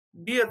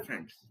Dear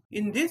friends,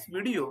 in this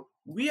video,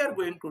 we are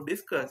going to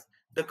discuss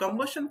the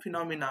combustion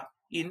phenomena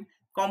in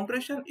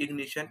compression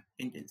ignition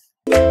engines.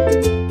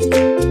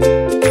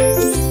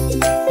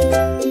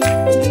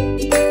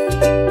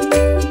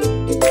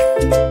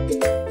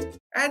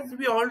 As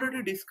we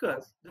already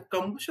discussed, the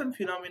combustion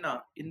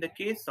phenomena in the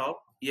case of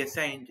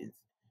SI engines,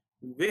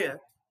 where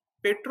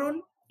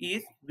petrol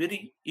is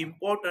very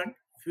important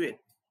fuel.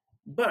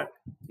 But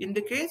in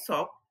the case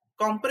of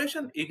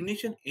compression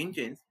ignition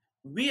engines,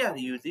 we are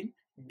using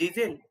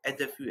diesel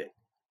as a fuel.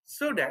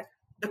 So that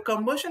the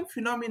combustion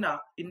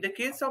phenomena in the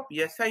case of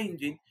SI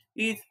engine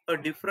is a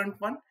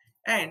different one,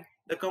 and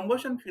the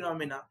combustion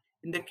phenomena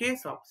in the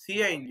case of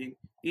CI engine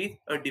is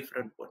a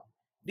different one.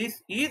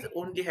 This is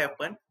only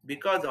happen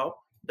because of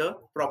the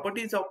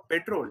properties of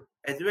petrol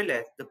as well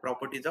as the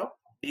properties of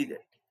diesel.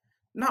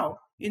 Now,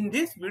 in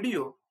this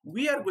video,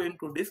 we are going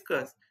to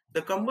discuss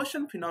the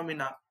combustion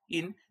phenomena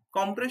in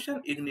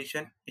compression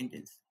ignition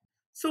engines.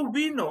 So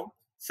we know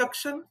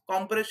suction,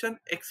 compression,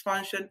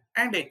 expansion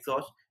and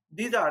exhaust.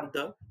 These are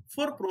the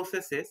four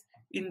processes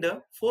in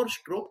the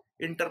four-stroke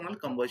internal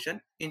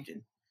combustion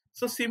engine.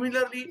 So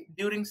similarly,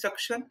 during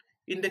suction,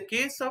 in the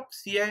case of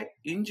CI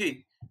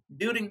engine,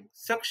 during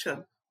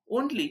suction,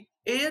 only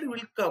air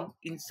will come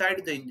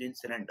inside the engine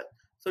cylinder.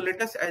 So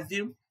let us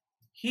assume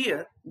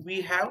here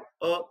we have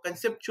a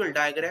conceptual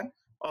diagram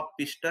of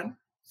piston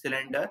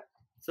cylinder.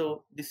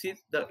 So this is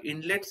the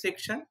inlet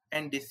section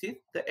and this is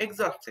the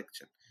exhaust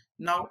section.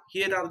 Now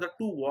here are the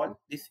two walls.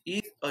 This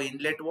is a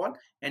inlet wall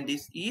and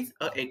this is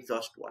a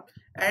exhaust wall.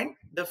 And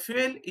the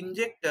fuel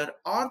injector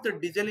or the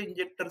diesel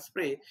injector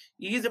spray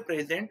is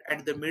present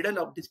at the middle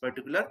of this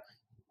particular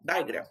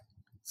diagram.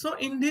 So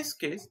in this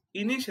case,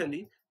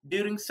 initially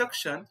during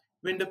suction,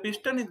 when the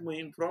piston is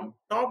moving from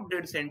top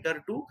dead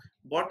center to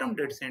bottom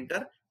dead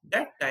center,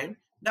 that time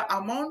the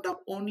amount of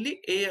only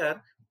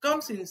air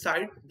comes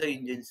inside the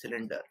engine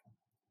cylinder.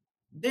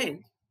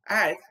 Then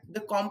as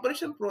the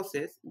compression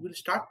process will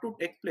start to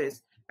take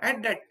place,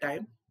 at that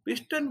time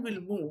piston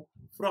will move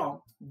from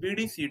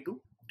BDC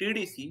to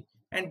TDC,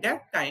 and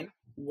that time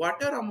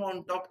water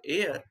amount of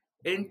air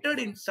entered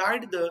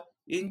inside the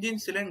engine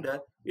cylinder,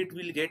 it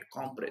will get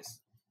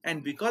compressed,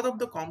 and because of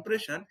the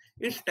compression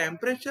its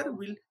temperature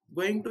will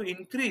going to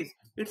increase,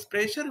 its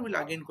pressure will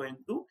again going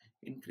to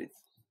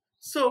increase.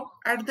 So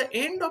at the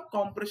end of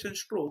compression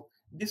stroke,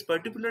 this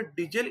particular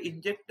diesel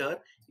injector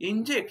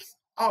injects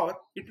or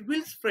it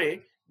will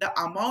spray the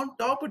amount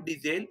of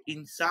diesel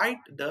inside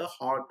the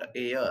hot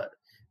air.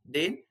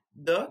 Then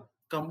the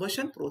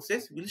combustion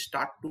process will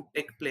start to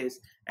take place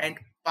and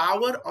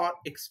power or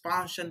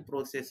expansion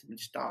process will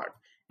start.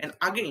 And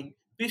again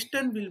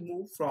piston will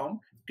move from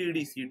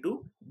TDC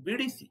to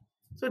BDC.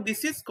 So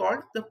this is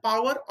called the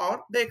power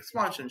or the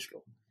expansion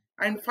stroke.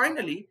 And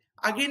finally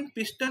again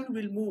piston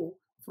will move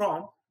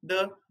from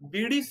the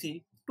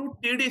BDC to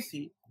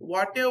TDC,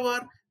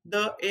 whatever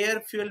the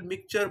air fuel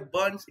mixture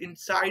burns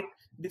inside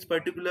this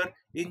particular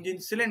engine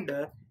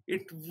cylinder,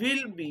 it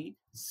will be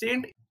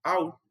sent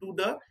out to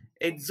the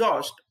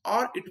exhaust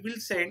or it will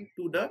send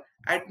to the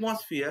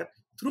atmosphere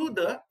through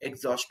the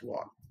exhaust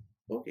valve.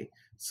 Okay,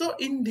 so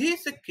in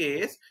this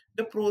case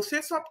the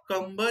process of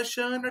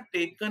combustion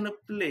taken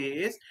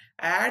place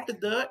at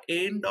the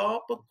end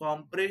of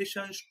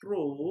compression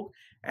stroke.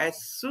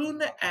 As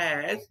soon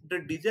as the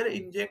diesel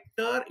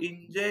injector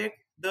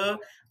inject the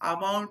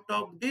amount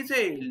of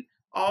diesel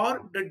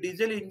or the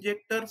diesel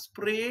injector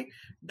spray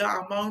the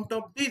amount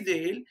of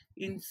diesel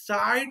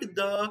inside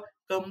the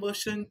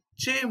combustion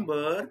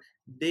chamber,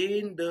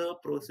 then the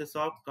process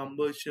of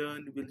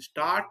combustion will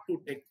start to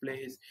take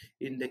place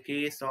in the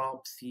case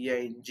of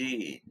CI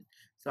engine.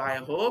 So I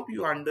hope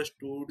you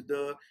understood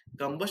the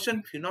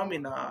combustion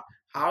phenomena,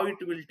 how it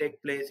will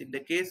take place in the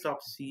case of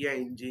CI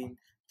engine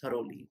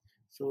thoroughly.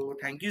 So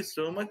thank you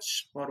so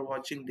much for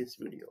watching this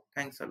video.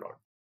 Thanks a lot.